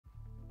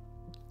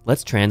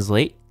Let's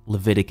translate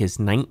Leviticus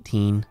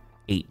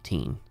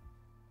 19:18.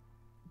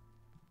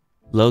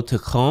 Lo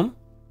techom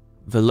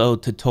velo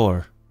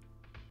tetor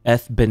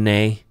eth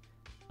b'nei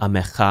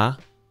amecha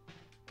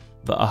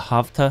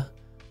v'ahavta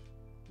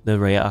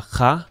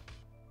l'reacha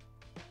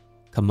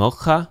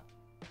kamocha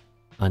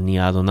ani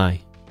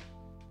Adonai.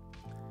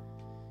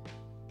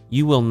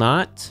 You will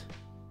not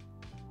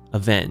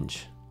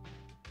avenge,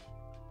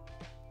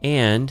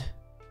 and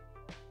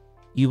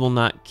you will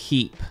not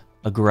keep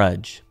a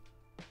grudge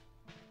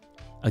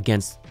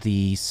against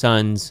the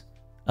sons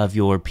of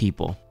your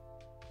people,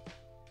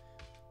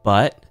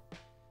 but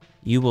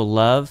you will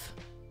love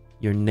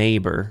your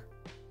neighbor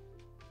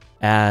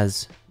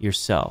as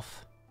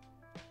yourself.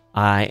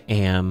 I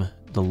am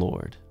the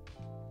Lord.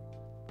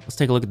 Let's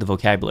take a look at the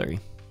vocabulary.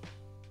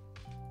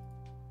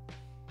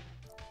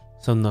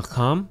 So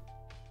nacham,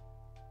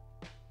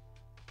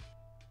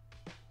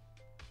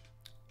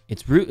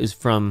 its root is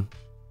from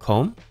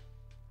kom.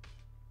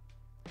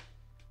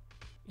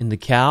 In the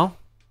cow,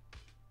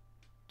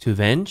 to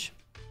avenge,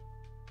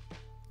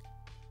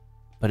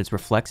 but it's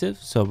reflexive,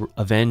 so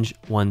avenge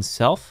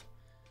oneself,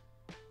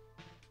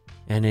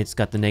 and it's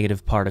got the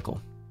negative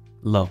particle,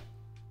 lo.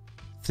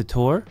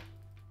 Thetor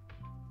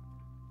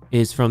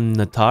is from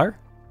natar.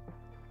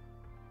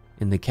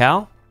 In the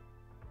cow,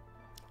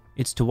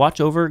 it's to watch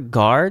over,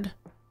 guard,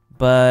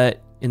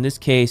 but in this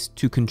case,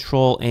 to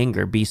control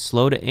anger. Be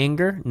slow to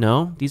anger?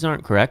 No, these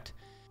aren't correct.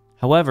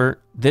 However,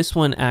 this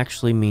one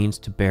actually means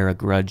to bear a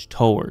grudge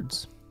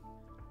towards.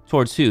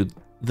 Towards who?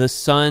 The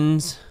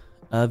sons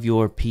of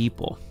your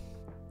people.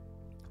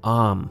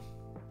 Normally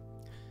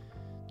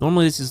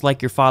this is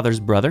like your father's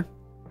brother.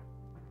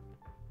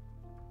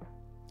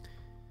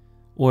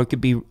 Or it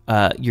could be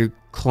your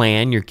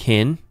clan, your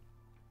kin.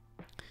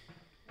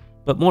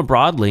 But more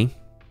broadly,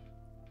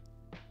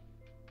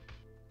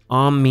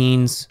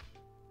 means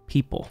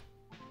people.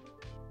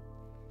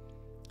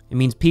 It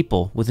means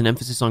people with an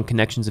emphasis on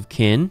connections of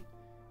kin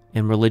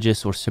and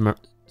religious or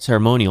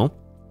ceremonial.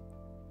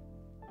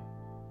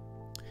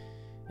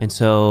 And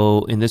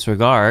so in this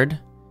regard,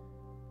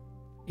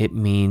 it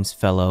means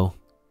fellow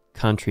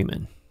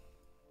countrymen.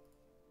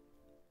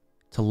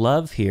 To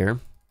love here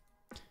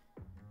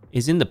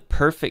is in the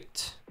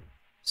perfect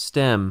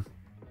stem,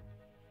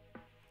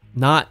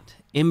 not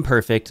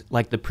imperfect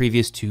like the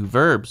previous two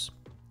verbs.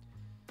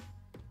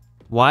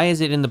 Why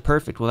is it in the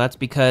perfect? Well, that's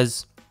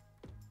because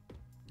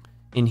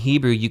in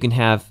Hebrew you can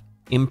have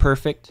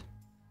imperfect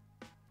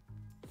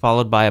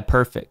followed by a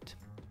perfect,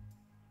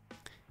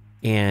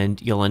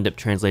 and you'll end up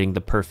translating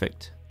the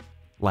perfect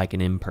like an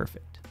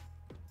imperfect.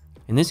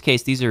 In this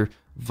case, these are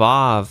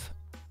vav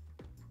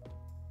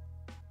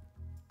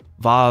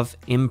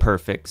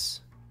imperfects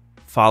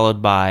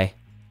followed by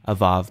a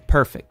vav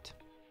perfect.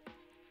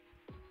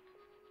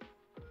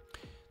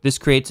 This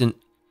creates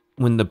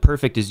when the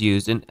perfect is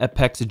used, an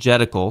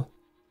epexegetical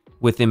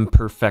with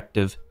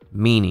imperfective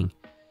meaning.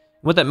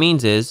 What that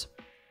means is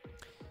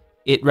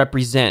it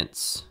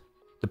represents,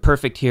 the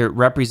perfect here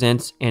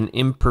represents an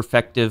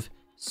imperfective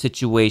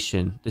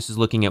situation. This is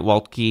looking at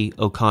Waltke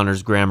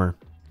O'Connor's grammar.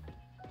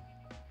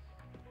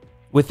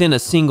 Within a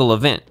single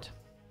event.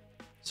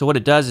 So what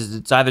it does is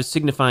it's either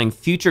signifying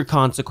future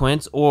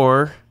consequence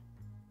or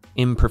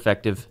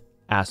imperfective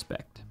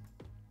aspect.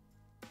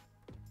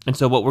 And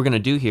so what we're going to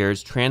do here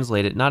is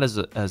translate it not as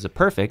a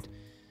perfect,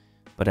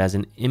 but as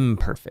an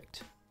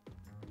imperfect.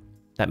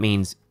 That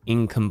means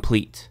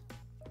incomplete.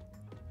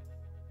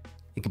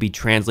 It could be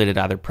translated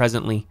either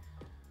presently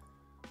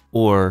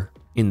or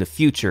in the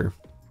future.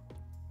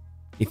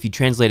 If you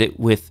translate it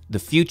with the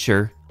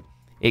future,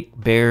 it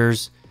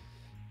bears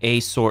a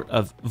sort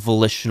of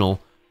volitional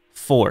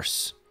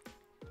force.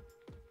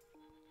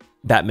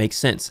 That makes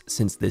sense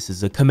since this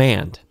is a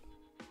command.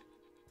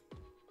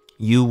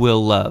 You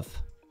will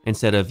love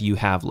instead of you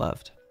have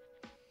loved.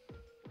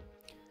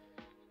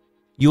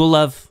 You will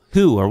love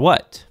who or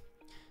what?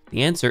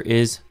 The answer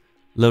is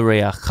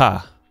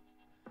l'reacha.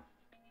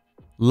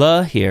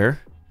 La here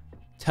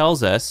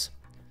tells us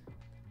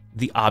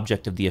the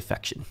object of the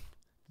affection.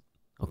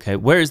 Okay,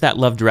 where is that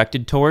love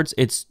directed towards?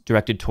 It's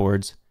directed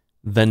towards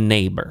the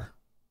neighbor.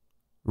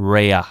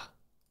 Rea.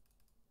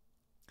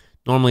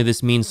 Normally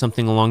this means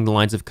something along the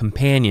lines of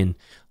companion,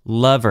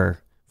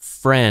 lover,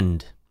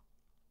 friend,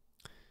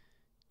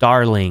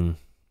 darling.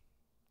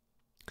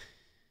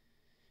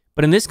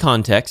 But in this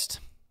context,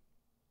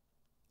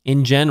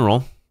 in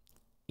general,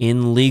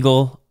 in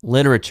legal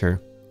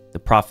literature, the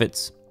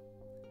prophets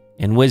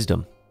and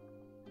wisdom,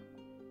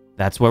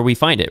 that's where we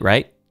find it,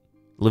 right?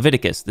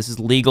 Leviticus, this is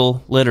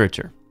legal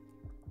literature.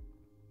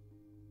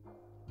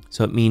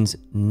 So it means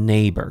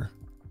neighbor.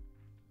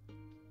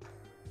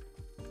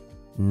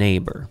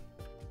 Neighbor.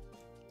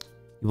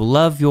 You will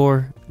love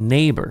your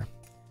neighbor.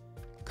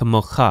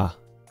 Kamocha.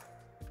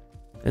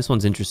 This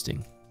one's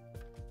interesting.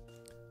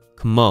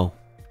 Kamo.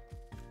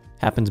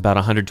 Happens about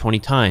 120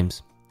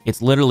 times.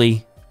 It's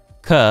literally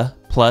ka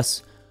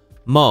plus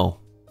mo.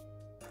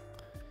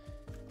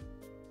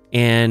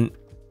 And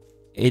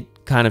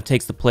it kind of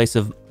takes the place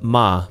of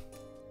ma,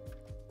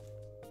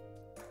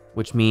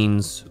 which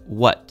means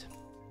what.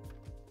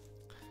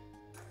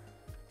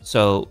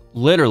 So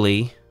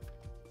literally,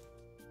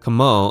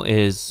 kamo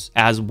is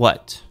as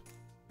what?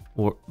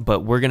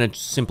 But we're going to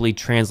simply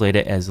translate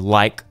it as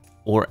like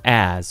or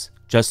as,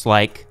 just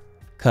like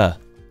ka.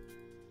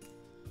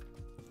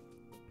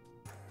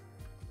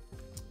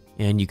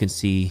 And you can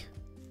see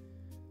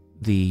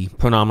the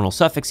pronominal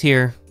suffix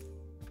here,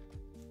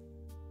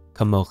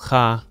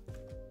 kamocha,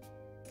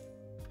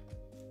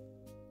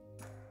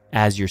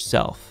 as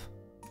yourself.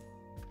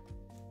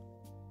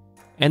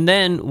 And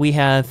then we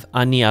have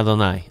ani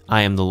Adonai,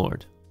 I am the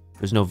Lord.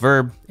 There's no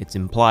verb, it's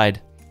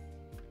implied.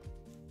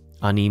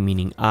 Ani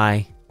meaning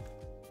I,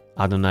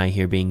 Adonai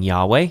here being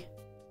Yahweh,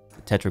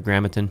 the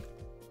tetragrammaton.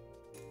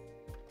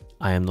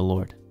 I am the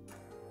Lord.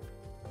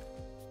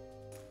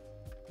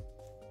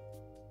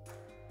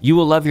 You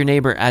will love your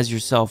neighbor as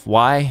yourself.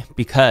 Why?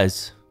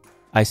 Because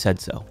I said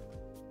so.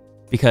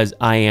 Because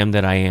I am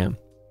that I am.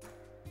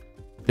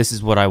 This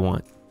is what I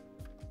want.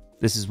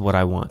 This is what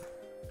I want.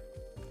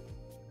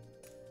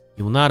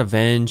 You will not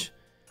avenge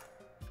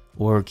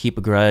or keep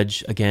a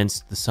grudge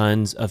against the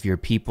sons of your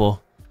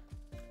people,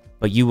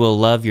 but you will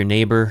love your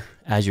neighbor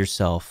as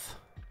yourself.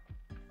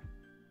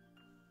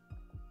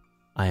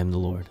 I am the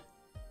Lord.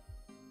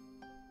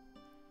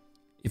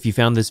 If you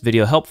found this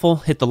video helpful,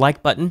 hit the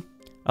like button.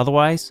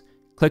 Otherwise,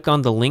 click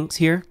on the links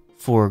here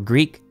for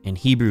Greek and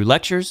Hebrew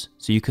lectures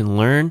so you can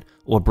learn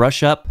or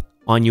brush up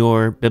on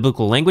your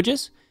biblical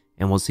languages,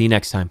 and we'll see you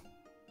next time.